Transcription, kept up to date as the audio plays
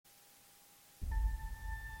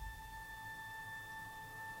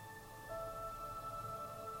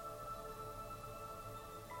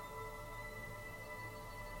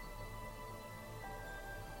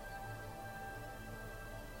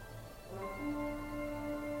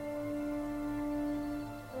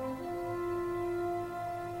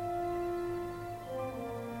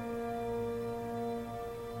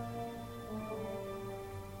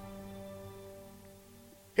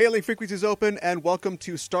Hailing frequencies open, and welcome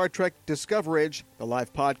to Star Trek Discoverage, the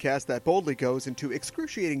live podcast that boldly goes into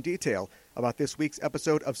excruciating detail about this week's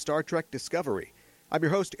episode of Star Trek Discovery. I'm your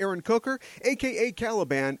host, Aaron Coker, a.k.a.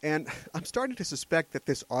 Caliban, and I'm starting to suspect that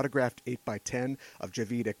this autographed 8x10 of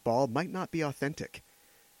Javid Iqbal might not be authentic.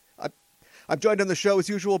 I'm joined on the show, as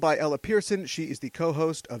usual, by Ella Pearson. She is the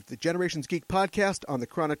co-host of the Generations Geek podcast on the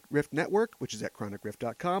Chronic Rift Network, which is at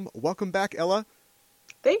chronicrift.com. Welcome back, Ella.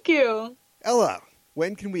 Thank you. Ella,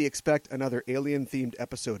 when can we expect another alien-themed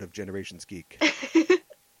episode of Generations Geek?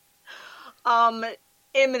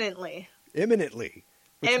 Imminently. Imminently?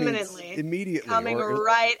 Which Imminently. means immediately. Coming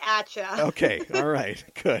right at you. Okay, all right,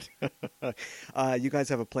 good. You guys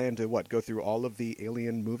have a plan to, go through all of the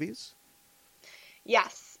Alien movies?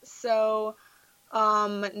 Yes. So,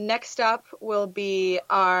 next up will be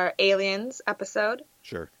our Aliens episode.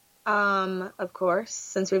 Sure. Of course,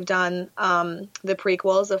 since we've done the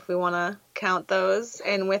prequels, if we want to count those,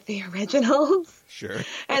 and with the originals. Sure.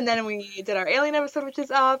 And then we did our Alien episode, which is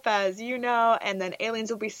up, as you know, and then Aliens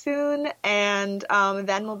will be soon, and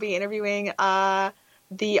then we'll be interviewing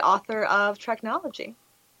the author of Treknology.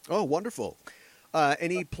 Oh, wonderful.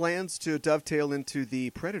 Any plans to dovetail into the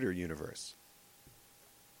Predator universe?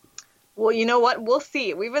 Well, you know what? We'll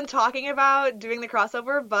see. We've been talking about doing the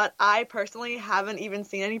crossover, but I personally haven't even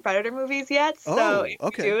seen any Predator movies yet. So if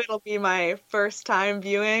we do, it'll be my first time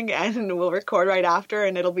viewing, and we'll record right after,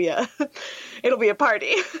 and it'll be a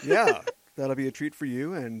party. Yeah, that'll be a treat for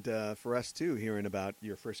you and for us too, hearing about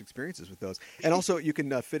your first experiences with those. And also, you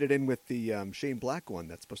can fit it in with the Shane Black one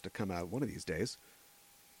that's supposed to come out one of these days.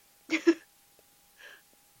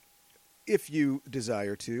 If you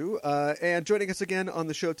desire to. And joining us again on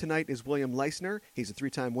the show tonight is William Leisner. He's a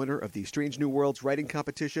 3-time winner of the Strange New Worlds writing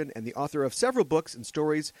competition and the author of several books and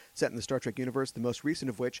stories set in the Star Trek universe, the most recent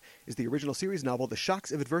of which is the original series novel, The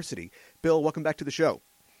Shocks of Adversity. Bill, welcome back to the show.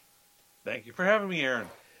 Thank you for having me, Aaron.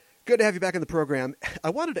 Good to have you back on the program.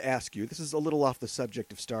 I wanted to ask you, this is a little off the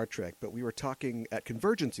subject of Star Trek, but we were talking at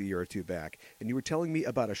Convergence a year or two back, and you were telling me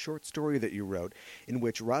about a short story that you wrote in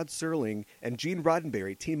which Rod Serling and Gene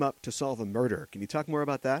Roddenberry team up to solve a murder. Can you talk more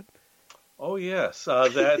about that? Oh, yes.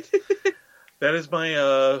 That is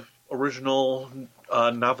my original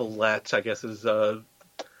novelette, I guess, is A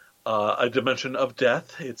Dimension of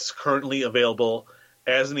Death. It's currently available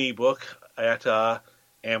as an ebook at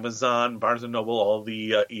Amazon, Barnes & Noble, all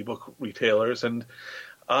the ebook retailers. And,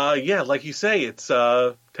 like you say, it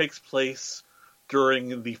takes place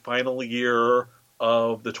during the final year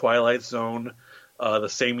of The Twilight Zone, the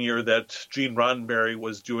same year that Gene Roddenberry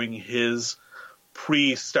was doing his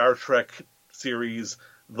pre-Star Trek series,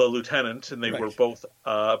 The Lieutenant, and they were both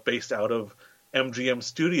based out of MGM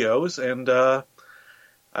Studios. And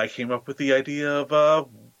I came up with the idea of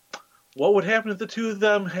what would happen if the two of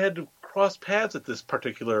them had cross paths at this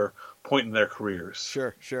particular point in their careers.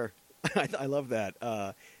 Sure. I love that.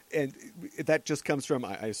 And that just comes from,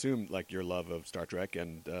 I assume, like your love of Star Trek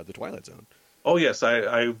and The Twilight Zone. Oh, yes.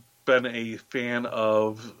 I've been a fan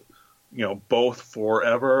of, both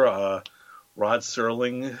forever. Rod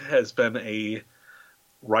Serling has been a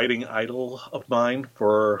writing idol of mine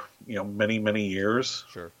for, many, many years.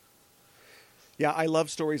 Sure. Yeah, I love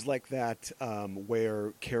stories like that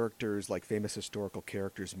where characters, like famous historical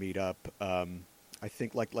characters, meet up. I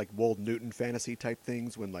think like Wold Newton fantasy type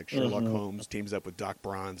things when like Sherlock Holmes teams up with Doc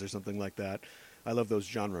Brons or something like that. I love those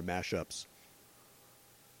genre mashups.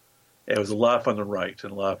 Yeah, it was a lot of fun to write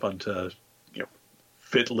and a lot of fun to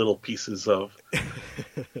fit little pieces of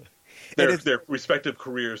their respective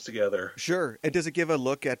careers together. Sure. And does it give a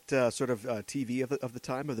look at sort of TV of the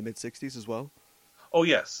time of the mid-'60s as well? Oh,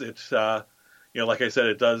 yes. It's like I said,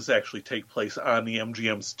 it does actually take place on the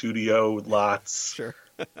MGM studio lots. Sure.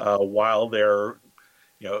 while they're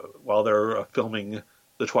filming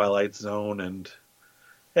The Twilight Zone, and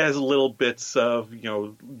it has little bits of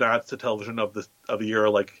nods to television of the year,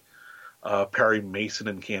 like Perry Mason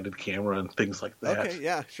and Candid Camera and things like that. Okay,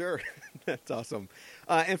 yeah, sure. That's awesome.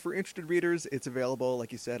 And for interested readers, it's available,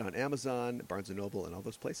 like you said, on Amazon, Barnes & Noble, and all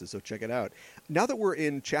those places, so check it out. Now that we're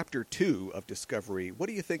in Chapter 2 of Discovery, what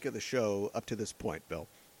do you think of the show up to this point, Bill?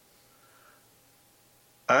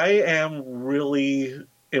 I am really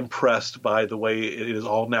impressed by the way it is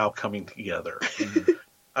all now coming together.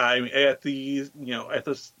 I'm at the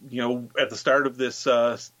start of this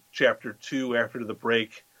Chapter 2 after the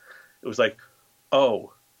break, it was like,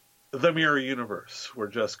 oh, the Mirror Universe. We're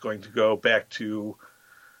just going to go back to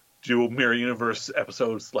do Mirror Universe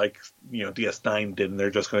episodes like DS9 did, and they're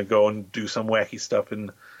just going to go and do some wacky stuff.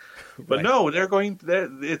 But no, they're going.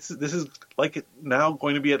 This is like now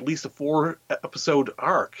going to be at least a 4-episode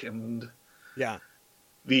arc, and yeah,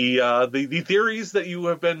 the theories that you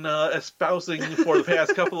have been espousing for the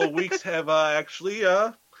past couple of weeks have actually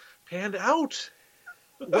panned out.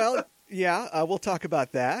 Well, yeah, we'll talk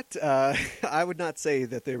about that. I would not say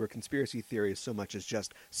that they were conspiracy theories so much as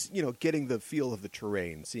just, getting the feel of the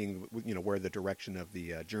terrain, seeing, where the direction of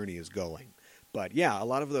the journey is going. But yeah, a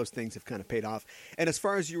lot of those things have kind of paid off. And as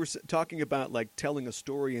far as you were talking about, like, telling a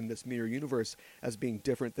story in this mirror universe as being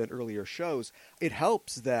different than earlier shows, it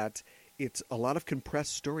helps that it's a lot of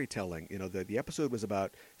compressed storytelling. The episode was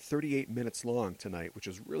about 38 minutes long tonight, which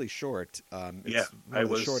is really short. I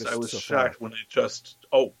was shocked when it just,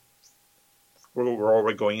 we're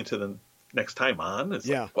already going into the next time on. It's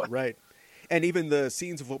right. And even the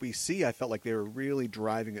scenes of what we see, I felt like they were really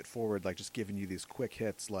driving it forward, like just giving you these quick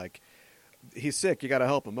hits, like, he's sick, you got to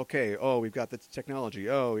help him. Okay, we've got the technology.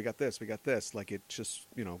 We got this. Like, it just,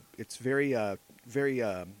 it's very, very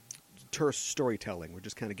terse storytelling. We're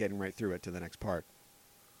just kind of getting right through it to the next part.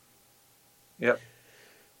 Yep.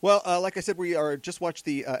 Well, like I said, we are just watched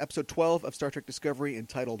the episode 12 of Star Trek Discovery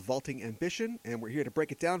entitled Vaulting Ambition, and we're here to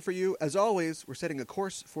break it down for you. As always, we're setting a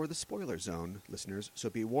course for the spoiler zone, listeners, so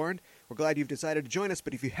be warned. We're glad you've decided to join us,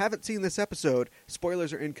 but if you haven't seen this episode,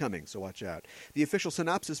 spoilers are incoming, so watch out. The official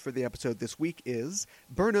synopsis for the episode this week is: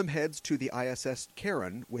 Burnham heads to the ISS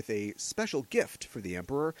Charon with a special gift for the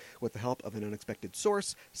Emperor. With the help of an unexpected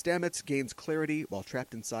source, Stamets gains clarity while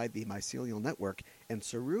trapped inside the mycelial network, and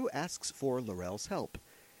Saru asks for L'Rell's help.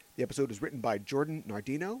 The episode is written by Jordan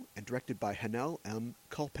Nardino and directed by Hanel M.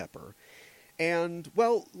 Culpepper. And,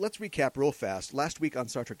 well, let's recap real fast. Last week on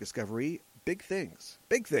Star Trek Discovery, big things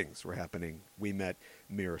were happening. We met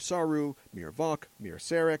Mir Saru, Mir Vok, Mir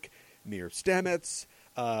Sarek, Mir Stamets,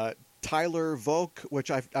 Tyler Volk,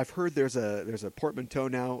 which I've heard there's a portmanteau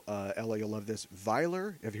now. Ella, you'll love this.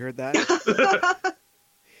 Viler, have you heard that?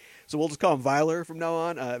 So we'll just call him Viler from now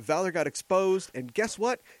on. Viler got exposed, and guess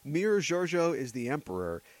what? Mir Giorgio is the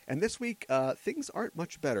Emperor. And this week, things aren't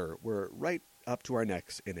much better. We're right up to our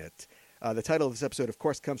necks in it. The title of this episode, of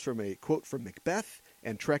course, comes from a quote from Macbeth,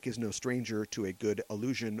 and Trek is no stranger to a good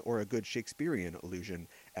allusion, or a good Shakespearean allusion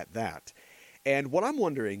at that. And what I'm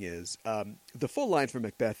wondering is, the full line from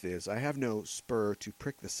Macbeth is, "I have no spur to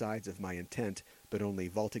prick the sides of my intent, but only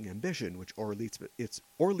vaulting ambition, which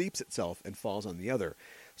o'erleaps itself and falls on the other."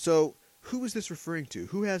 So, who is this referring to?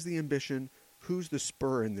 Who has the ambition? Who's the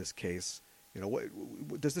spur in this case?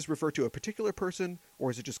 Does this refer to a particular person,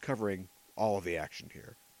 or is it just covering all of the action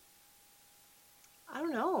here? I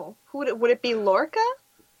don't know. Would it be Lorca?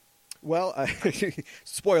 Well,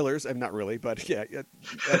 spoilers. I'm not really, but yeah.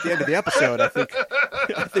 At the end of the episode, I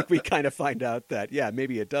think we kind of find out that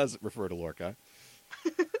maybe it does refer to Lorca.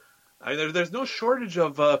 There's no shortage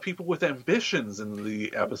of people with ambitions in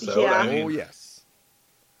the episode. Yeah.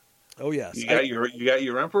 Oh yes. You got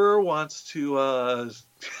your Emperor wants to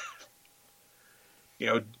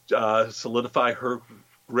solidify her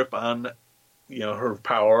grip on her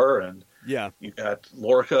power, and you got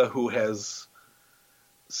Lorca who has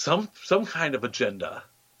some kind of agenda.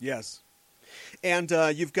 Yes. And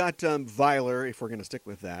you've got Viler, if we're going to stick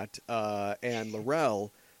with that, and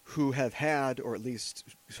L'Rell, who have had, or at least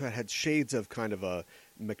had shades of kind of a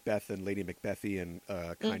Macbeth and Lady Macbethian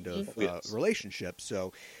kind of relationship.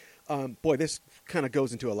 So, this kind of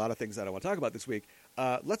goes into a lot of things that I want to talk about this week.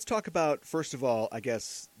 Let's talk about, first of all, I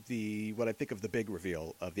guess, what I think of the big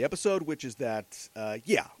reveal of the episode, which is that,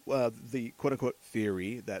 the quote-unquote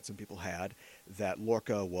theory that some people had that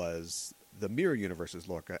Lorca was the Mirror Universe's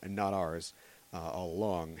Lorca and not ours all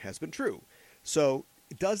along has been true. So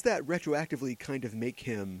does that retroactively kind of make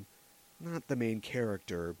him not the main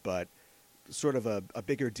character, but sort of a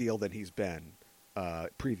bigger deal than he's been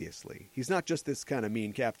previously? He's not just this kind of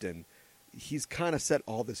mean captain. He's kind of set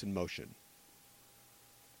all this in motion.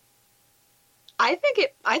 I think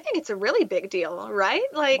it's a really big deal, right?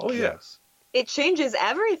 Like, oh yes, it changes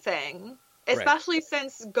everything. Especially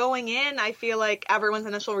since going in, I feel like everyone's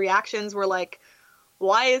initial reactions were like,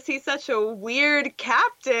 why is he such a weird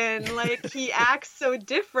captain? Like, he acts so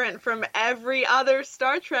different from every other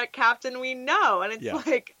Star Trek captain we know. And it's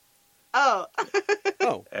like, oh.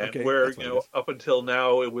 And where, up until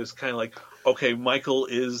now, it was kind of like, okay, Michael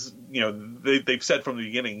is, they've said from the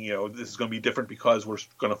beginning, this is going to be different because we're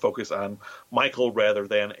going to focus on Michael rather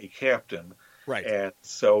than a captain. Right. And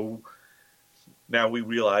so now we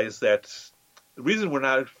realize that the reason we're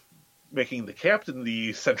not making the captain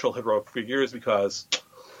the central heroic figure is because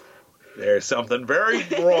there's something very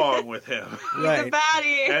wrong with him. Right. He's a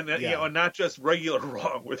baddie. And not just regular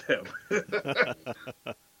wrong with him.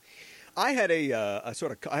 I had I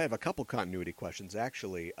have a couple continuity questions,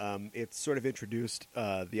 actually. It's sort of introduced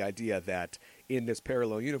the idea that in this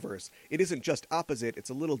parallel universe, it isn't just opposite. It's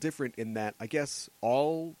a little different in that I guess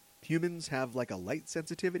all humans have like a light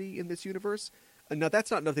sensitivity in this universe. Now,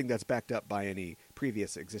 that's not nothing that's backed up by any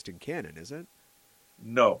previous existing canon, is it?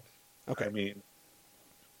 No. Okay. I mean...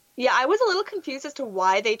 Yeah, I was a little confused as to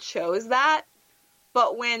why they chose that,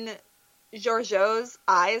 but when Giorgio's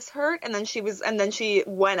eyes hurt and then she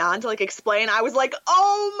went on to like explain, I was like,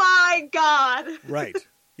 oh my god! Right.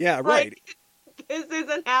 Yeah, right. Like, this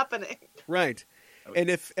isn't happening. Right. And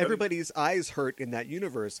if everybody's eyes hurt in that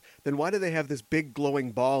universe, then why do they have this big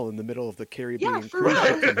glowing ball in the middle of the Caribbean cruise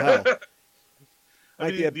ship from hell?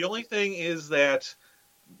 I mean, the only thing is that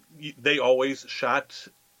they always shot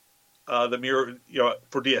the mirror,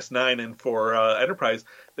 for DS9 and for Enterprise,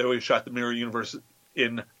 they always shot the mirror universe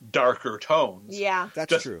in darker tones. Yeah.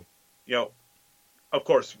 That's true. Of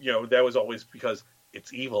course, that was always because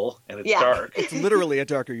it's evil and it's dark. It's literally a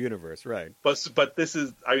darker universe, right? But this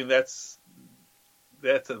is, I mean, that's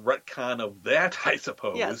a retcon of that, I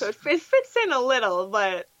suppose. Yeah, so it fits in a little,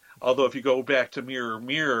 but... Although if you go back to Mirror,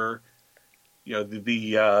 Mirror,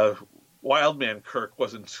 the Wildman Kirk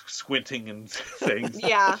wasn't squinting and saying...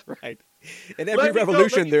 Yeah. Right. In every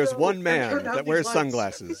revolution, there's one man that wears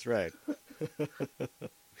sunglasses, right?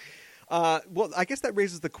 Well, I guess that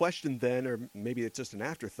raises the question then, or maybe it's just an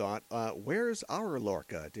afterthought, where's our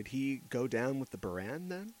Lorca? Did he go down with the Baran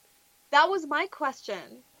then? That was my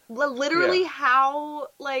question. Literally how,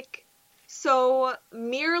 so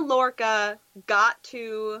Mir Lorca got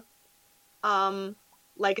to,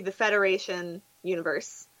 the Federation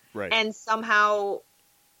universe. Right. And somehow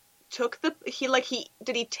took did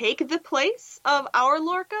he take the place of our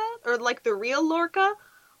Lorca? Or, the real Lorca?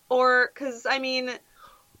 Or, because, I mean...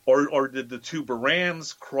 Or did the two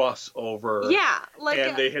Barans cross over? Yeah.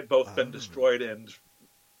 And they had both been destroyed, and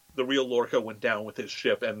the real Lorca went down with his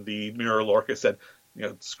ship, and the Mirror Lorca said...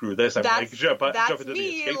 screw this. I'm that's jump into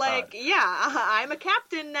me. the escape pod. I'm a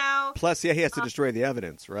captain now. Plus, he has to destroy the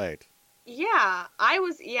evidence, right? Yeah,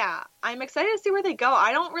 I'm excited to see where they go.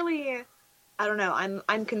 I don't know.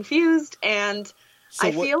 I'm confused, and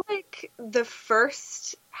I feel like the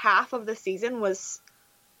first half of the season was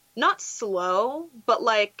not slow, but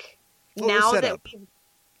now that we've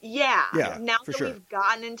we've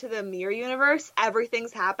gotten into the Mirror universe,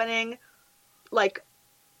 everything's happening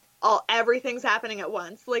everything's happening at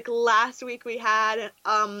once. Last week we had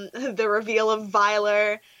the reveal of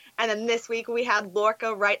Vyler, and then this week we had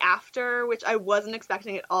Lorca right after, which I wasn't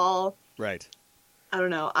expecting at all. Right. I don't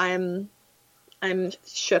know. I'm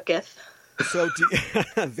shooketh. So,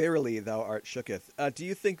 verily thou art shooketh. Do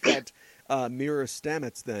you think that Mirror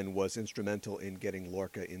Stamets then was instrumental in getting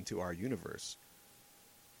Lorca into our universe?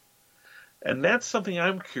 And that's something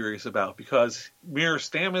I'm curious about, because Mirror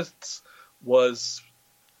Stamets was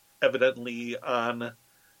evidently on,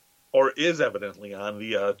 or is evidently on,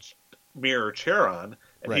 the Mirror Charon,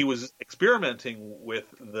 and he was experimenting with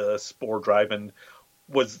the spore drive, and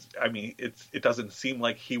it doesn't seem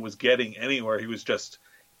like he was getting anywhere. He was just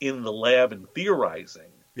in the lab and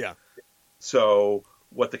theorizing. Yeah. So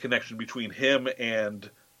what the connection between him and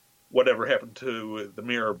whatever happened to the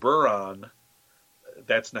Mirror Buron,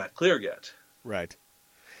 that's not clear yet. Right.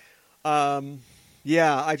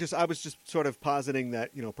 Yeah, I was just sort of positing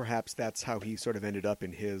that, perhaps that's how he sort of ended up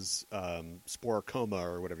in his spore coma,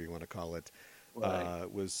 or whatever you want to call it,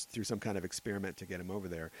 was through some kind of experiment to get him over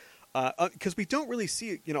there. Because we don't really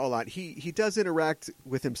see a lot. He does interact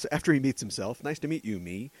with him after he meets himself. Nice to meet you,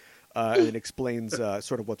 me. And explains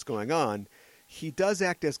sort of what's going on. He does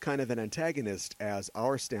act as kind of an antagonist as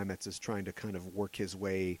our Stamets is trying to kind of work his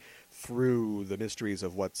way through the mysteries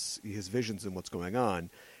of his visions and what's going on.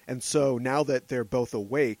 And so now that they're both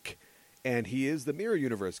awake, and he is the Mirror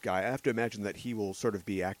Universe guy, I have to imagine that he will sort of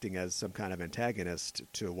be acting as some kind of antagonist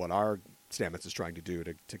to what our Stamets is trying to do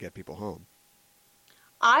to get people home.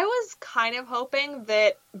 I was kind of hoping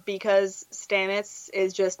that because Stamets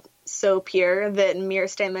is just so pure, that Mirror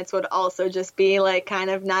Stamets would also just be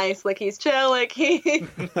kind of nice, he's chill, he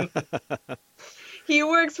he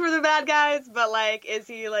works for the bad guys, but is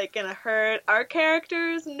he gonna hurt our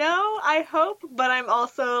characters? No, I hope, but I'm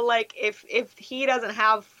also if he doesn't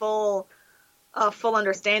have full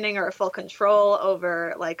understanding or full control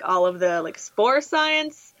over all of the spore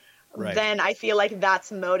science. Right. Then I feel like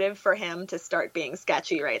that's motive for him to start being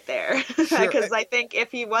sketchy right there. Because I think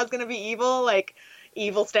if he was going to be evil,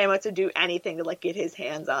 evil Stamets would do anything to get his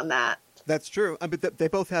hands on that. That's true. But they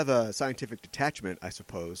both have a scientific detachment, I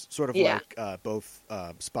suppose, sort of like both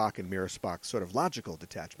Spock and Mirror Spock's sort of logical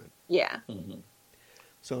detachment. Yeah. Mm-hmm.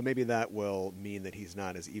 So maybe that will mean that he's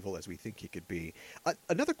not as evil as we think he could be.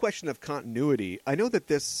 Another question of continuity. I know that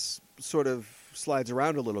this sort of slides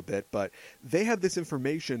around a little bit, but they have this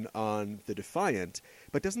information on the Defiant,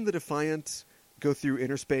 but doesn't the Defiant go through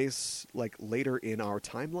inner space like later in our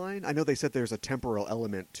timeline? I know they said there's a temporal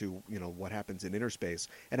element to, what happens in inner space,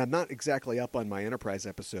 and I'm not exactly up on my Enterprise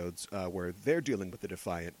episodes where they're dealing with the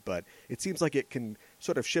Defiant, but it seems like it can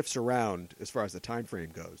sort of shifts around as far as the time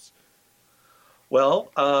frame goes. Well,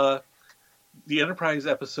 the Enterprise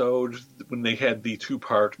episode, when they had the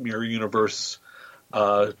 2-part Mirror Universe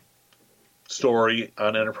story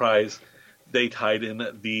on Enterprise, they tied in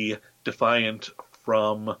the Defiant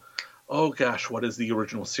from, oh gosh, what is the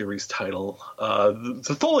original series title?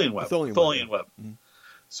 The Tholian Web. Tholian Web. Mm-hmm.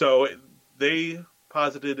 So they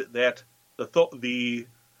posited that the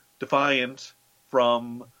Defiant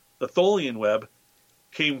from the Tholian Web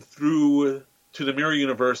came through to the Mirror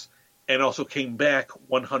Universe and also came back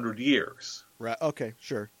 100 years. Right. Okay,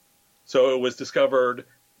 sure. So it was discovered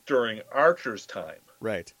during Archer's time.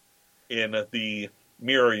 Right. In the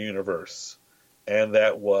Mirror Universe. And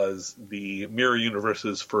that was the Mirror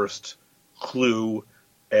Universe's first clue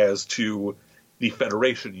as to the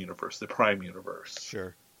Federation universe, the Prime universe.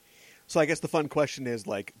 Sure. So I guess the fun question is,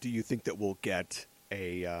 do you think that we'll get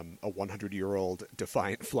a 100-year-old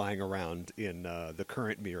Defiant flying around in the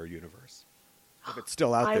current Mirror Universe? If it's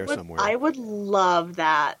still out there somewhere. I would love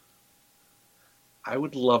that. I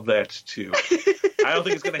would love that, too. I don't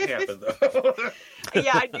think it's going to happen, though.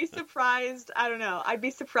 Yeah, I'd be surprised. I don't know. I'd be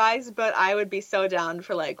surprised, but I would be so down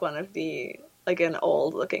for, one of the, an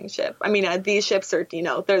old-looking ship. I mean, these ships are,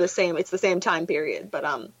 they're the same. It's the same time period,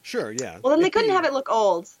 but, Sure, yeah. Well, then they couldn't have it look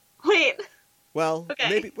old. Wait. Well, okay.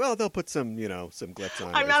 Maybe, they'll put some, some glitz on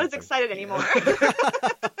it. I'm not as excited anymore.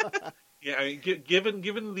 Yeah, I mean,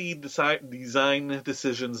 given the design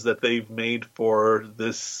decisions that they've made for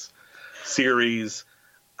this series,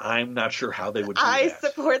 I'm not sure how they would do that. I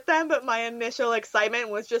support them, but my initial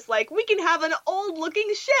excitement was just we can have an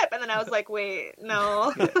old-looking ship, and then I was like, wait,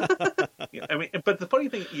 no. Yeah, I mean, but the funny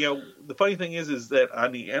thing is that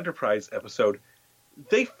on the Enterprise episode,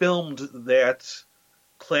 they filmed that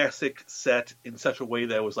classic set in such a way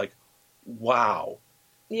that was wow.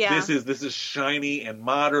 Yeah. This is shiny and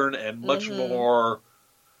modern and much more,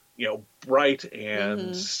 bright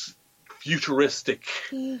and futuristic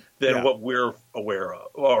than what we're aware of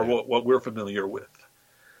or what we're familiar with.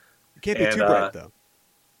 It can't be too bright though.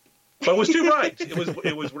 But it was too bright.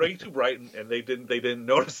 It was way too bright, and they didn't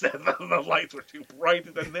notice that the lights were too bright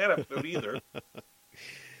in that episode either.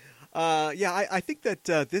 I think that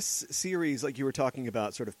this series, like you were talking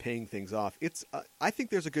about, sort of paying things off. I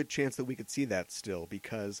think there's a good chance that we could see that still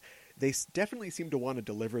because they definitely seem to want to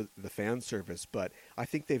deliver the fan service. But I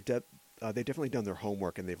think they've definitely done their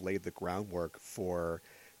homework and they've laid the groundwork for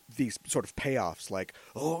these sort of payoffs. Like,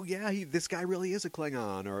 oh yeah, this guy really is a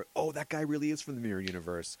Klingon, or oh that guy really is from the Mirror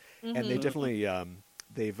Universe, and they definitely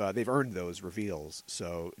they've earned those reveals.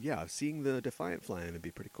 So yeah, seeing the Defiant flying would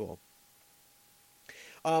be pretty cool.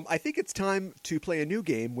 I think it's time to play a new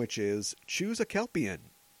game, which is Choose a Kelpian.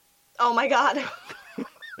 Oh my god.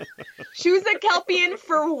 Choose a Kelpian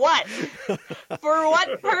for what? For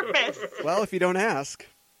what purpose? Well, if you don't ask.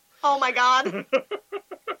 Oh my god.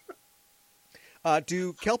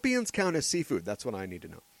 Do Kelpians count as seafood? That's what I need to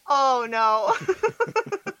know. Oh no.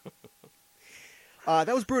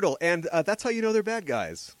 That was brutal, and that's how you know they're bad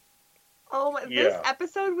guys. Oh, this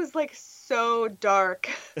episode was so dark.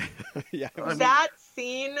 Yeah, that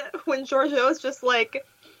scene when Georgiou's just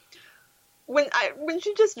when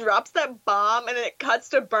she just drops that bomb and then it cuts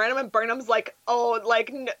to Burnham and Burnham's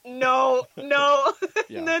no.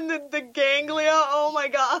 Yeah. And then the ganglia. Oh my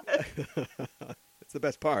god. It's the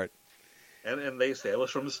best part. And they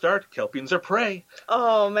established from the start, Kelpians are prey.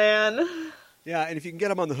 Oh man. Yeah, and if you can get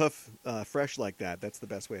them on the hoof fresh like that, that's the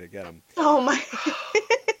best way to get them. Oh my.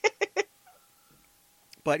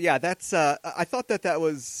 But yeah, that's. I thought that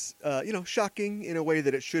was, shocking in a way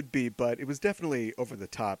that it should be, but it was definitely over the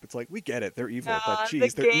top. It's we get it, they're evil, but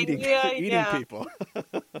geez, they're eating people.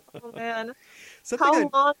 Oh man, how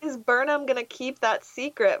long is Burnham gonna keep that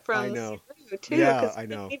secret from Saru too? Yeah, I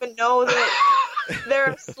know. Didn't even know that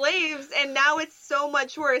they're slaves, and now it's so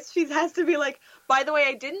much worse. She has to be by the way,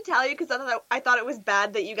 I didn't tell you because I thought it was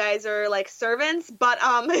bad that you guys are servants, but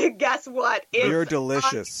guess what? You're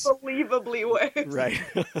delicious. Unbelievably worse. Right.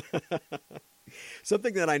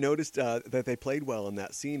 Something that I noticed that they played well in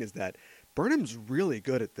that scene is that Burnham's really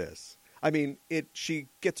good at this. I mean, she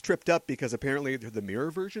gets tripped up because apparently the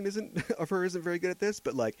mirror version isn't very good at this,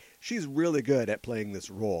 but she's really good at playing this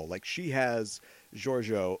role. She has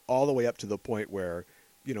Georgiou all the way up to the point where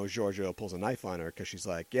Georgiou pulls a knife on her because she's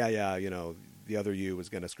the other you was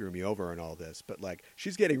going to screw me over and all this. But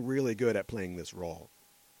she's getting really good at playing this role.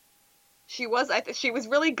 She was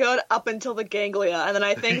really good up until the ganglia, and then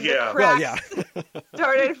I think the cracks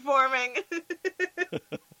started forming.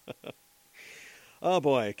 Oh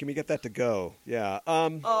boy, can we get that to go? Yeah.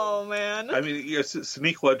 Oh man. I mean,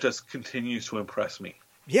 Sonequa just continues to impress me.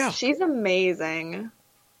 Yeah. She's amazing.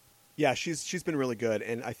 Yeah, she's been really good,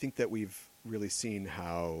 and I think that we've really seen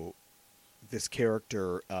how this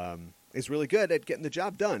character is really good at getting the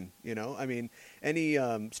job done. You know, I mean, any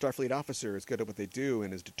Starfleet officer is good at what they do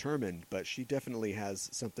and is determined, but she definitely has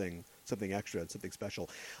something extra, something special.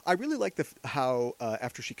 I really like how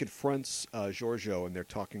after she confronts Giorgio and they're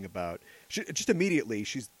talking about, just immediately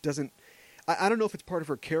she doesn't. I don't know if it's part of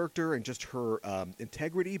her character and just her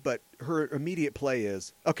integrity, but her immediate play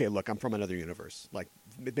is, okay, look, I'm from another universe. Like,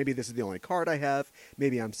 maybe this is the only card I have.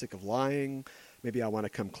 Maybe I'm sick of lying. Maybe I want to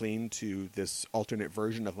come clean to this alternate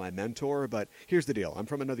version of my mentor. But here's the deal. I'm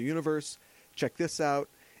from another universe. Check this out.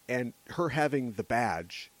 And her having the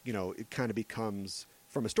badge, you know, it kind of becomes,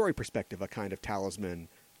 from a story perspective, a kind of talisman,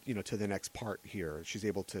 you know, to the next part here. She's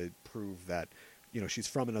able to prove that, you know, she's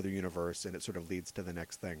from another universe, and it sort of leads to the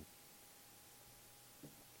next thing.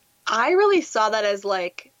 I really saw that as,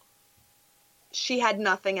 like, she had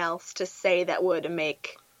nothing else to say that would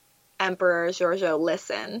make Emperor Giorgio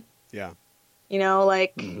listen. Yeah. You know,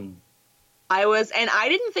 like, I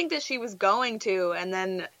didn't think that she was going to, and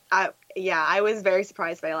then, I was very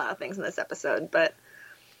surprised by a lot of things in this episode, but...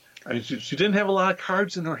 I mean, she didn't have a lot of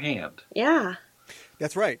cards in her hand. Yeah.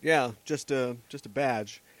 That's right, yeah, just a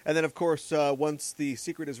badge. And then, of course, once the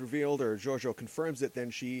secret is revealed or Giorgio confirms it, then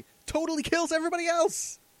she totally kills everybody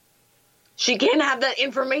else! She can't have that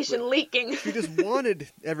information leaking. She just wanted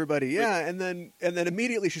everybody, yeah. And then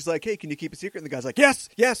immediately she's like, "Hey, can you keep a secret?" And the guy's like, "Yes,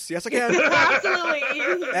 I can." Absolutely.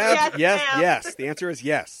 Yes. The answer is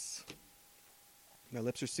yes. My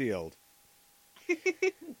lips are sealed.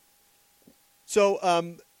 So,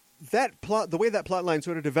 the way that plot line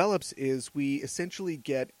sort of develops is we essentially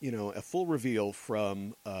get, you know, a full reveal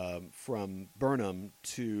from Burnham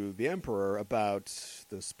to the Emperor about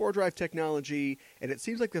the spore drive technology, and it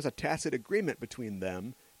seems like there's a tacit agreement between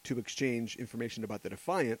them to exchange information about the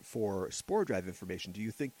Defiant for spore drive information. Do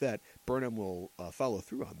you think that Burnham will follow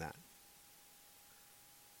through on that?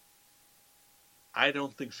 I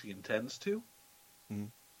don't think she intends to. Mm-hmm.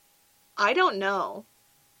 I don't know.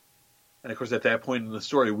 And, of course, at that point in the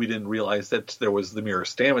story, we didn't realize that there was the Mirror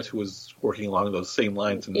Stammet who was working along those same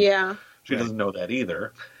lines. And she doesn't know that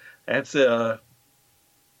either. That's another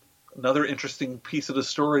interesting piece of the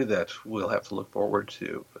story that we'll have to look forward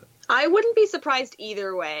to. I wouldn't be surprised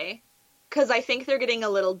either way, because I think they're getting a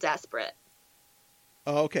little desperate.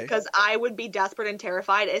 Oh, okay. Because I would be desperate and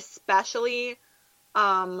terrified, especially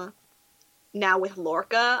now with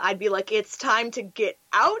Lorca. I'd be like, it's time to get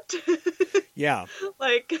out. Yeah.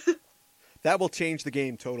 Like... That will change the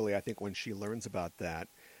game totally, I think, when she learns about that.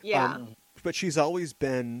 Yeah. But she's always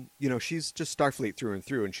been, you know, she's just Starfleet through and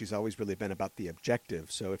through, and she's always really been about the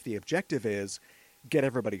objective. So if the objective is get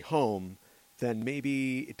everybody home, then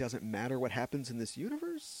maybe it doesn't matter what happens in this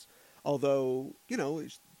universe. Although, you know,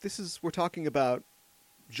 we're talking about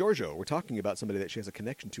Giorgio. We're talking about somebody that she has a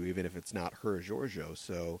connection to, even if it's not her Giorgio.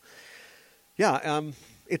 So... yeah,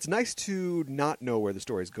 it's nice to not know where the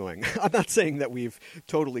story's going. I'm not saying that we've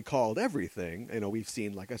totally called everything. You know, we've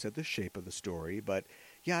seen, like I said, the shape of the story, but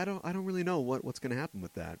yeah, I don't really know what's going to happen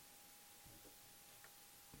with that.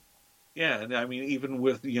 Yeah, and I mean, even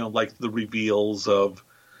with, you know, like the reveals of,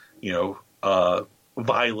 you know,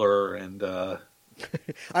 Vyler and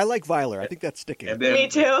I like Vyler. I think that's sticking. And then, me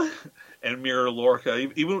too. And Mirror Lorca.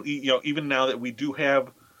 Even now that we do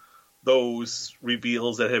have those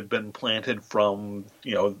reveals that have been planted from,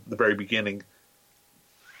 you know, the very beginning,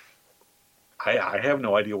 I have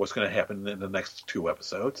no idea what's going to happen in the next 2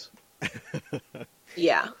 episodes.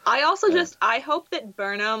 Yeah. I also I hope that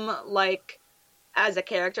Burnham, like, as a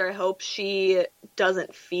character, I hope she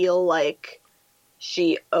doesn't feel like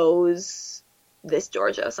she owes this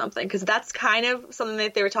Giorgio something. Because that's kind of something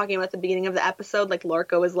that they were talking about at the beginning of the episode. Like,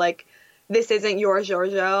 Lorca was like, this isn't your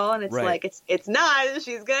Giorgio, and it's right. like, it's not,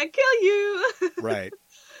 she's gonna kill you. Right.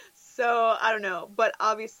 So, I don't know, but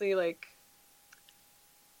obviously, like,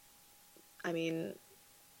 I mean,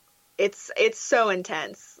 it's so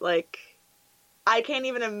intense, like, I can't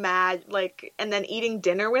even imagine, like, and then eating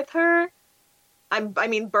dinner with her, I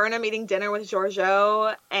mean, Burnham eating dinner with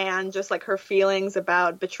Giorgio, and just, like, her feelings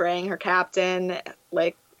about betraying her captain,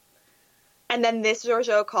 like, and then this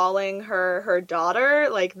Giorgio calling her daughter,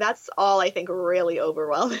 like, that's all I think really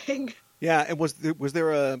overwhelming. Yeah, and was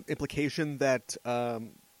there a implication that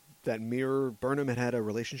that Mirror Burnham had a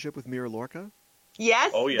relationship with Mirror Lorca?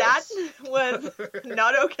 Yes, oh, yes. That was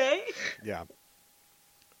not okay. Yeah.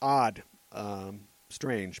 Odd.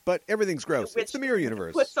 strange, but everything's gross. It's the mirror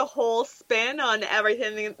universe. Puts a whole spin on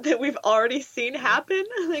everything that we've already seen happen.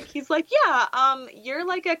 Like he's like, yeah, you're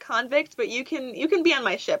like a convict, but you can be on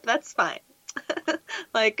my ship. That's fine.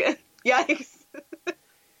 Like, yikes.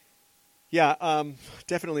 Yeah,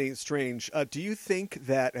 definitely strange. Do you think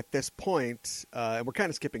that at this point, and we're kind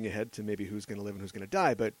of skipping ahead to maybe who's going to live and who's going to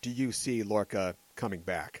die, but do you see Lorca coming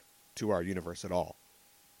back to our universe at all?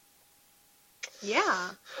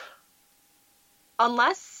 Yeah.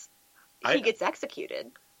 Unless he gets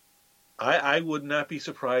executed. I would not be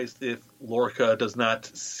surprised if Lorca does not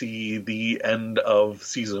see the end of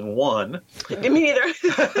season 1. Me neither.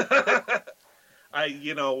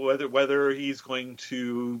 Whether he's going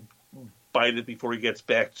to bite it before he gets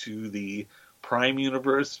back to the Prime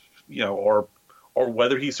universe, or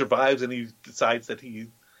whether he survives and he decides that he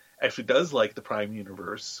actually does like the Prime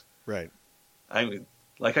universe. Right. I mean,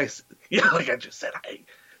 like I just said,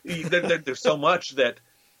 there's so much that,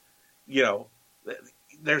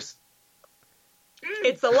 there's.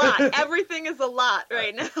 It's a lot. Everything is a lot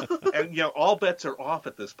right now. And, all bets are off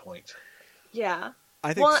at this point. Yeah.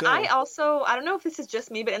 I think so. I don't know if this is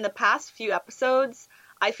just me, but in the past few episodes,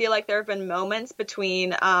 I feel like there have been moments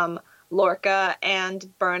between Lorca and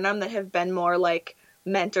Burnham that have been more like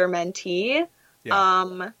mentor-mentee. Yeah.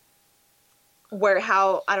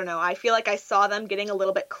 I feel like I saw them getting a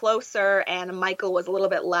little bit closer, and Michael was a little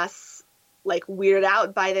bit less like weirded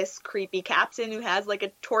out by this creepy captain who has like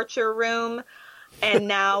a torture room. And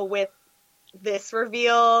now with this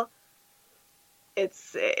reveal,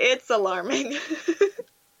 it's alarming.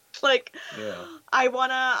 Like, yeah.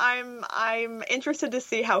 I'm interested to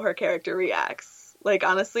see how her character reacts. Like,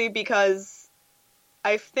 honestly, because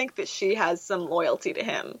I think that she has some loyalty to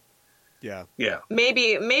him. Yeah. Yeah.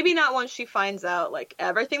 Maybe not once she finds out like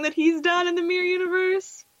everything that he's done in the Mirror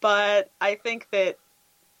Universe, but I think that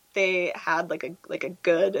they had like a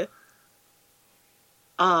good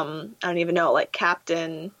I don't even know, like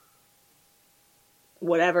Captain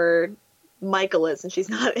whatever Michael is, and she's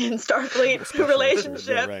not in Starfleet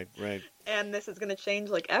relationship. Right. And this is going to change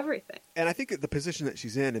like everything. And I think the position that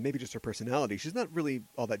she's in, and maybe just her personality, she's not really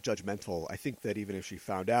all that judgmental. I think that even if she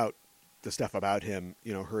found out the stuff about him,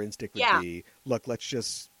 her instinct would be, look,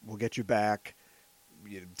 we'll get you back.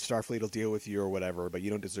 Starfleet will deal with you or whatever, but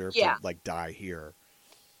you don't deserve to like die here.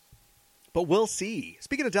 But we'll see.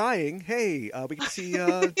 Speaking of dying, hey, we get to see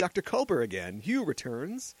Dr. Culber again. Hugh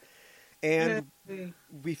returns, and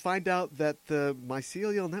we find out that the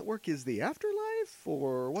mycelial network is the afterlife,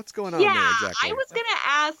 or what's going on there exactly? I was going to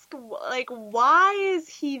ask, like, why is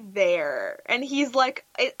he there? And he's like,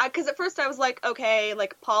 because at first I was like, okay,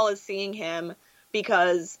 like, Paul is seeing him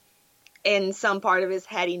because in some part of his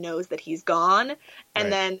head he knows that he's gone. And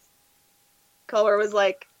then Culber was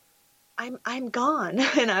like, I'm gone.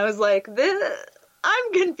 And I was like,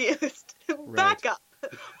 I'm confused. Back up.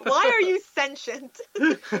 Why are you sentient?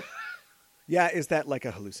 Yeah, is that like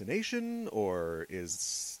a hallucination, or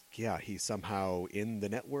is he somehow in the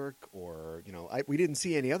network, or we didn't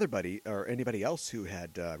see anybody else who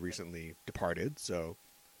had recently departed, so.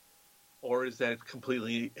 Or is that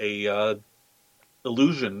completely a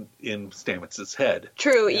illusion in Stamets's head?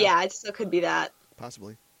 True, yeah, it still could be that.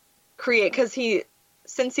 Possibly. Because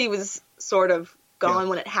since he was sort of gone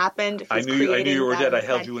when it happened. I knew you were dead. I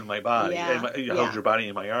held you in my body. Yeah. I held your body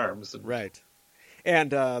in my arms. Right.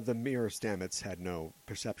 And the mirror Stamets had no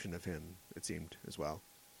perception of him, it seemed, as well.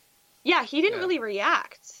 Yeah, he didn't really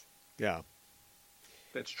react. Yeah.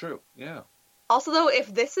 That's true, yeah. Also, though,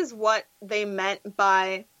 if this is what they meant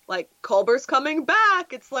by, like, Culber's coming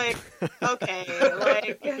back, it's like, okay,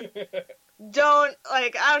 like,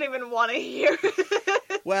 I don't even want to hear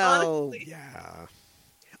it. Well, honestly. Yeah.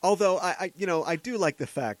 Although, I do like the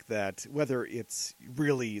fact that whether it's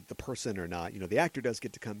really the person or not, the actor does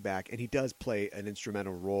get to come back, and he does play an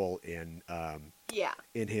instrumental role in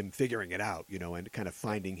him figuring it out, and kind of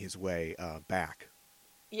finding his way back.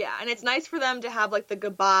 Yeah, and it's nice for them to have, like, the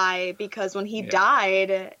goodbye, because when he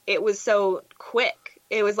died, it was so quick.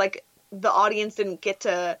 It was like the audience didn't get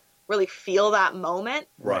to really feel that moment.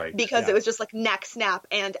 Right. Because it was just like neck snap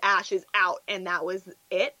and Ash is out, and that was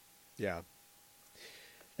it. Yeah.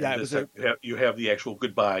 Yeah, you have the actual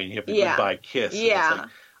goodbye, and you have the goodbye kiss. Yeah.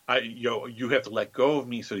 Like, you have to let go of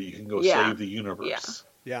me so that you can go save the universe.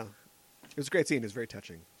 Yeah. It was a great scene. It was very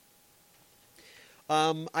touching.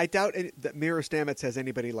 I doubt that Mirror Stamets has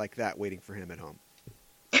anybody like that waiting for him at home.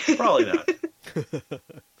 Probably not.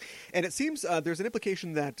 And it seems there's an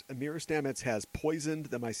implication that Mirror Stamets has poisoned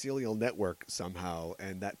the mycelial network somehow,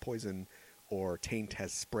 and that poison or taint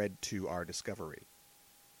has spread to our Discovery.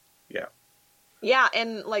 Yeah. Yeah,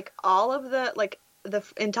 and, like, all of the, like, the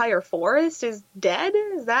entire forest is dead.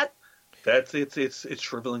 Is that? It's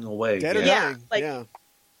shriveling away. Dead or dying. Yeah.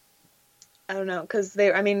 I don't know, because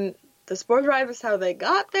the spore drive is how they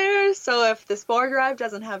got there. So if the spore drive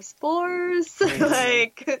doesn't have spores,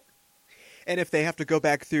 like, and if they have to go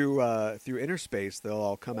back through inner space, they'll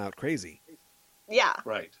all come out crazy. Yeah.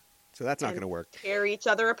 Right. So that's not going to work. Tear each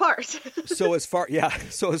other apart. So as far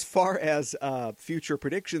as future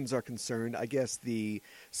predictions are concerned, I guess the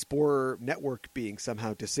spore network being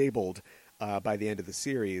somehow disabled by the end of the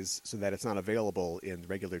series, so that it's not available in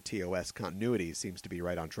regular TOS continuity, seems to be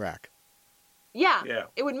right on track. Yeah.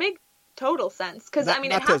 It would make total sense because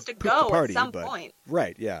it has to go at some point.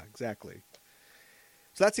 Right. Yeah. Exactly.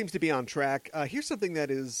 So that seems to be on track. Here's something that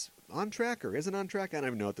is on track or isn't on track. I don't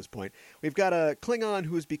even know at this point. We've got a Klingon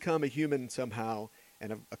who's become a human somehow,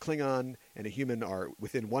 and a Klingon and a human are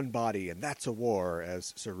within one body, and that's a war,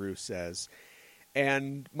 as Saru says.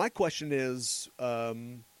 And my question is,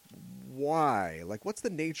 why? Like, what's the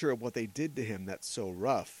nature of what they did to him that's so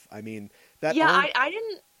rough? I mean, that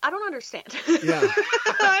I don't understand. Yeah.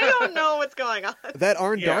 I don't know what's going on. That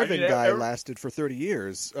Arn Darvin guy lasted for 30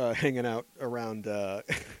 years hanging out around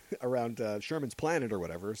Sherman's planet or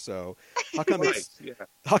whatever. So how come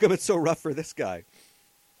it's so rough for this guy?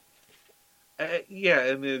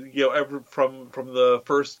 And then, from the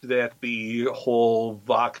first that the whole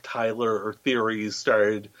Vok-Tyler theories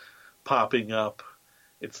started popping up,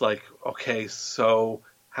 it's like, okay, so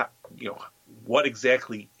how, what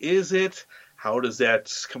exactly is it? How does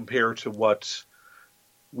that compare to what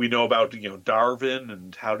we know about, Darwin,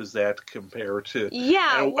 and how does that compare to?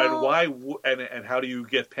 Yeah, and why? And how do you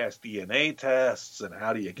get past DNA tests? And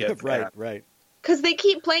how do you get right? Because they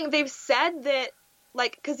keep playing. They've said that,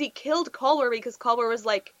 like, because he killed Culber because Culber was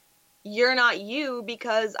like, "You're not you,"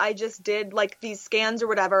 because I just did like these scans or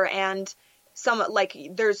whatever, and some like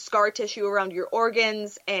there's scar tissue around your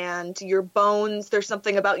organs and your bones. There's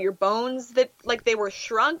something about your bones that like they were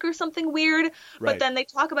shrunk or something weird. Right. But then they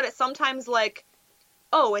talk about it sometimes like,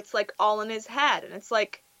 oh, it's like all in his head, and it's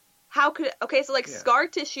like, how could scar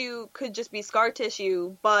tissue could just be scar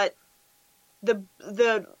tissue, but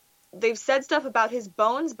they've said stuff about his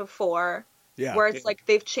bones before, where it's like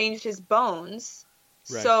they've changed his bones.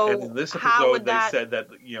 Right. So and in this episode, they said that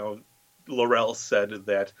L'Rell said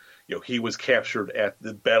that he was captured at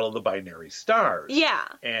the Battle of the Binary Stars. Yeah.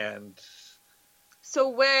 And so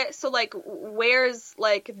where's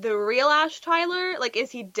like the real Ash Tyler? Like,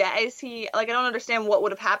 is he dead? Is he like, I don't understand what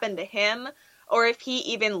would have happened to him, or if he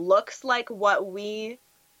even looks like what we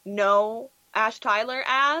know Ash Tyler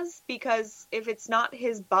as, because if it's not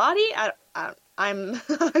his body, I'm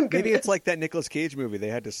maybe it's like that Nicolas Cage movie. They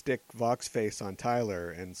had to stick Vok's face on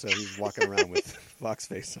Tyler, and so he's walking around with Vok's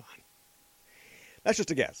face on. That's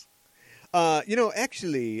just a guess.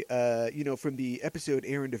 Actually, from the episode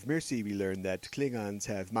Errand of Mercy, we learned that Klingons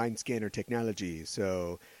have mind scanner technology,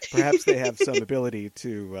 so perhaps they have some ability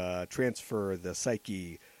to transfer the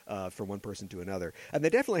psyche from one person to another. And they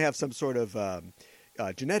definitely have some sort of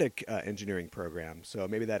genetic engineering program, so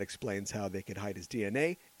maybe that explains how they could hide his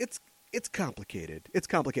DNA. It's complicated.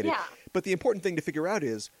 Yeah. But the important thing to figure out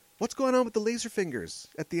is, what's going on with the laser fingers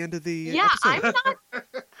at the end of the episode?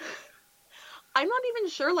 I'm not even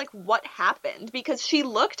sure, like, what happened, because she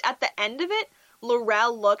looked at the end of it,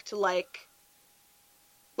 L'Rell looked like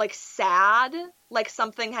sad, like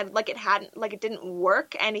something had, like it didn't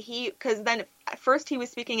work, and because then at first he was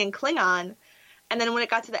speaking in Klingon, and then when it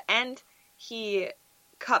got to the end, he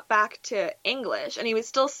cut back to English, and he was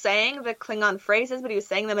still saying the Klingon phrases, but he was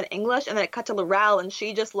saying them in English, and then it cut to L'Rell, and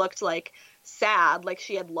she just looked, like, sad, like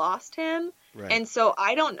she had lost him. Right. And so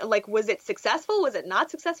I don't, like, was it successful? Was it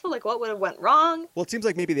not successful? Like, what would have went wrong? Well, it seems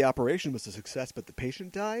like maybe the operation was a success, but the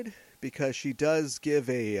patient died, because she does give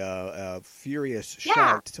a furious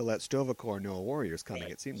shout to let Stovacor know a warrior's coming,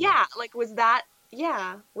 it seems like was that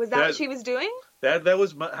what she was doing? That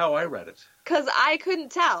was how I read it. Because I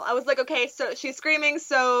couldn't tell. I was like, okay, so she's screaming,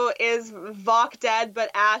 so is Vok dead,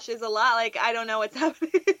 but Ash is alive? Like, I don't know what's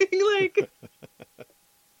happening. Like,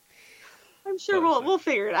 I'm sure we'll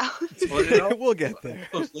figure it out. Well, we'll get there.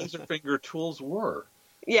 Those laser finger tools were.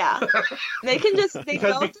 Yeah. They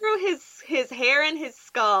go through his hair and his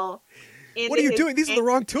skull. What are you doing? These are the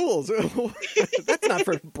wrong tools. That's not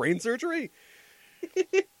for brain surgery.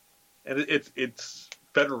 And it's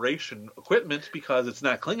Federation equipment because it's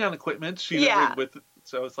not Klingon equipment.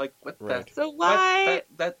 So it's like, what the? So why?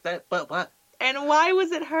 What? And why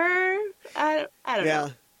was it her? I don't know.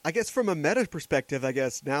 I guess from a meta perspective,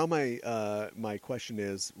 now my question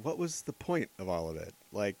is, what was the point of all of it?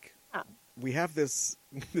 Like, we have this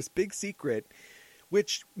big secret.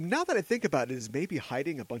 which, now that I think about it, is maybe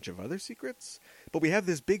hiding a bunch of other secrets. But we have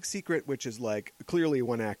this big secret, which is like, clearly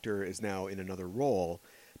one actor is now in another role.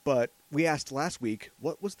 But we asked last week,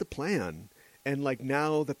 what was the plan? And like,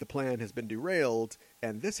 now that the plan has been derailed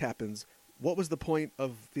and this happens, what was the point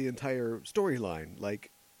of the entire storyline? Like,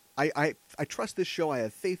 I trust this show. I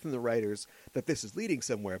have faith in the writers that this is leading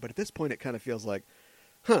somewhere. But at this point, it kind of feels like,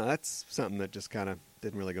 that's something that just kind of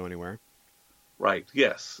didn't really go anywhere. Right.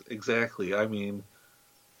 Yes, exactly. I mean,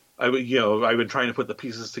 I've been trying to put the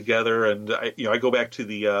pieces together, and I go back to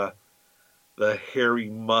the Harry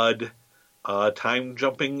Mudd time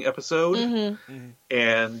jumping episode,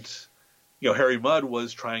 and Harry Mudd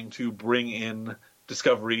was trying to bring in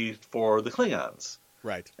Discovery for the Klingons.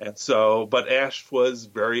 Right. And so, but Ash was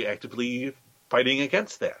very actively fighting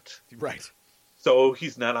against that. Right. So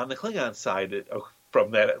he's not on the Klingon side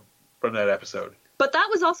from that episode. But that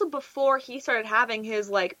was also before he started having his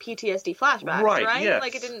like PTSD flashbacks, right? Yes.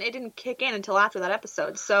 Like it didn't kick in until after that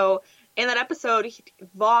episode. So in that episode,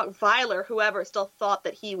 Vyler, whoever, still thought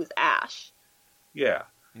that he was Ash. Yeah.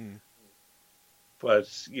 But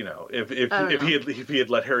if he had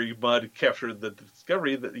let Harry Mudd capture the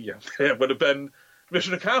Discovery, that would have been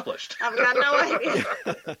mission accomplished. I've got no idea.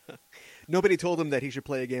 Nobody told him that he should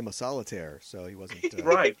play a game of solitaire, so he wasn't...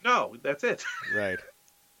 Right. No, that's it. Right.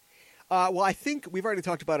 Well, I think we've already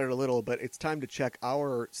talked about it a little, but it's time to check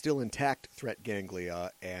our still intact threat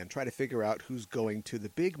ganglia and try to figure out who's going to the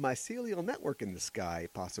big mycelial network in the sky,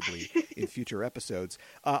 possibly in future episodes.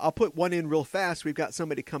 I'll put one in real fast. We've got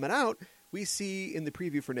somebody coming out. We see in the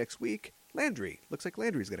preview for next week, Landry. Looks like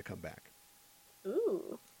Landry's going to come back. Ooh.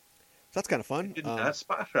 So that's kind of fun. I did not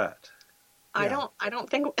spot that. Yeah. I don't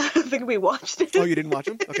think we watched it. Oh, you didn't watch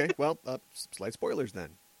them? Okay, well, slight spoilers then.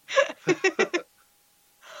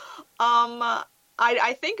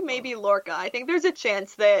 I think maybe Lorca. I think there's a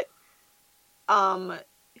chance that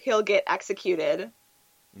he'll get executed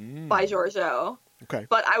by Giorgio. Okay.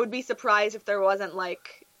 But I would be surprised if there wasn't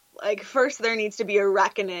like first there needs to be a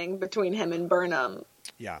reckoning between him and Burnham.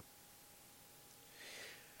 Yeah.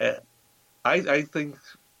 I think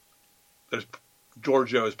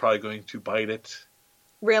Giorgio is probably going to bite it.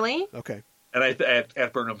 Really? Okay. And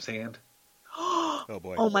at Burnham's hand. Oh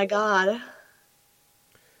boy. Oh my god.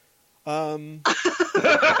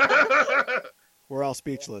 We're all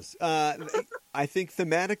speechless. I think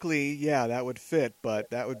thematically, yeah, that would fit, but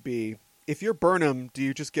that would be, if you're Burnham, do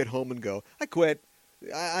you just get home and go, I quit.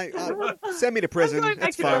 I send me to prison.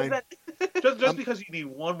 That's fine. Just because you need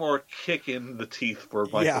one more kick in the teeth for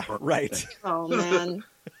Michael Burnham. Right. Oh man.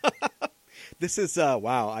 This is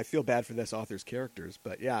wow. I feel bad for this author's characters,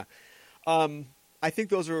 but yeah. I think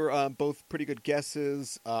those are both pretty good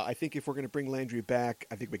guesses. I think if we're going to bring Landry back,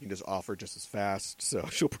 I think we can just offer just as fast, so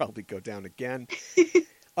she'll probably go down again.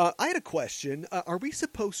 I had a question. Are we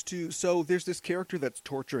supposed to... So there's this character that's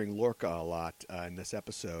torturing Lorca a lot in this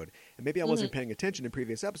episode, and maybe I wasn't paying attention in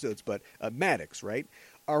previous episodes, but Maddox, right?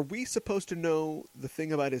 Are we supposed to know the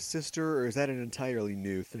thing about his sister, or is that an entirely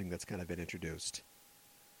new thing that's kind of been introduced?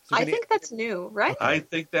 So I think that's new, right? I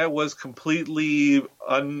think that was completely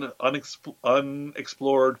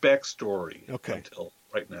unexplored backstory until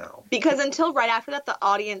right now. Because until right after that, the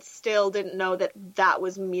audience still didn't know that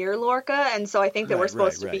was Mir Lorca, and so I think that we're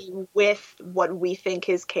supposed to be with what we think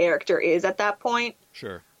his character is at that point.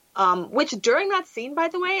 Sure. Which during that scene, by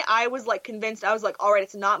the way, I was like convinced. I was like, all right,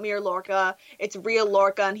 it's not Mir Lorca, it's real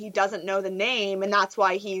Lorca, and he doesn't know the name, and that's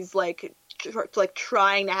why he's like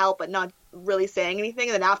trying to help but not really saying anything.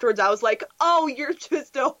 And then afterwards I was like, oh, you're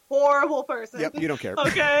just a horrible person. Yep, you don't care.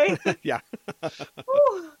 Okay. Yeah.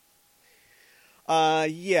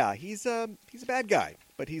 Yeah, he's a bad guy,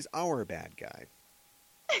 but he's our bad guy.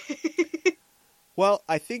 Well,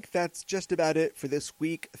 I think that's just about it for this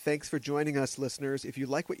week. Thanks for joining us, listeners. If you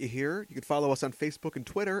like what you hear, you can follow us on Facebook and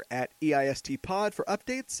Twitter at EISTPod for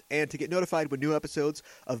updates and to get notified when new episodes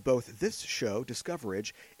of both this show,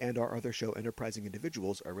 Discoverage, and our other show, Enterprising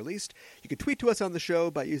Individuals, are released. You can tweet to us on the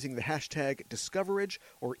show by using the hashtag Discoverage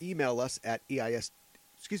or email us at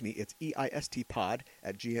it's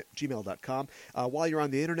EISTpod@gmail.com. While you're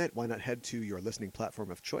on the internet, why not head to your listening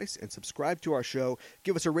platform of choice and subscribe to our show.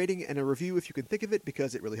 Give us a rating and a review if you can think of it,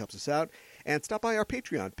 because it really helps us out. And stop by our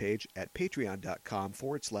Patreon page at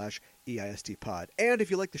patreon.com/EISTpod. And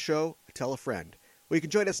if you like the show, tell a friend. Well, you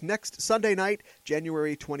can join us next Sunday night,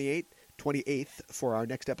 January 28th, for our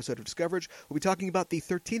next episode of Discoverage. We'll be talking about the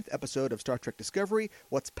 13th episode of Star Trek Discovery,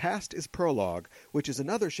 What's Past is Prologue, which is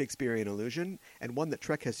another Shakespearean allusion, and one that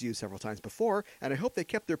Trek has used several times before, and I hope they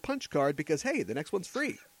kept their punch card because, hey, the next one's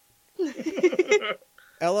free.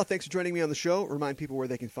 Ella, thanks for joining me on the show. Remind people where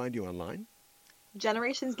they can find you online.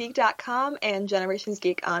 generationsgeek.com and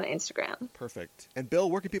generationsgeek on Instagram. Perfect. And Bill,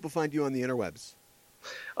 where can people find you on the interwebs?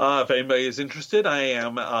 If anybody is interested, I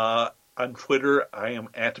am on Twitter. I am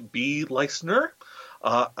at Leisner.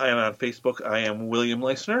 And on Facebook, I am William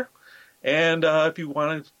Leisner. And if you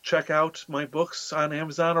want to check out my books on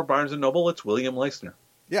Amazon or Barnes & Noble, it's William Leisner.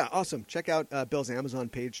 Yeah, awesome. Check out Bill's Amazon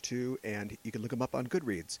page, too, and you can look him up on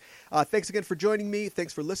Goodreads. Thanks again for joining me.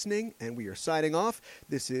 Thanks for listening, and we are signing off.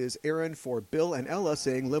 This is Aaron for Bill and Ella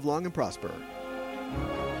saying live long and prosper.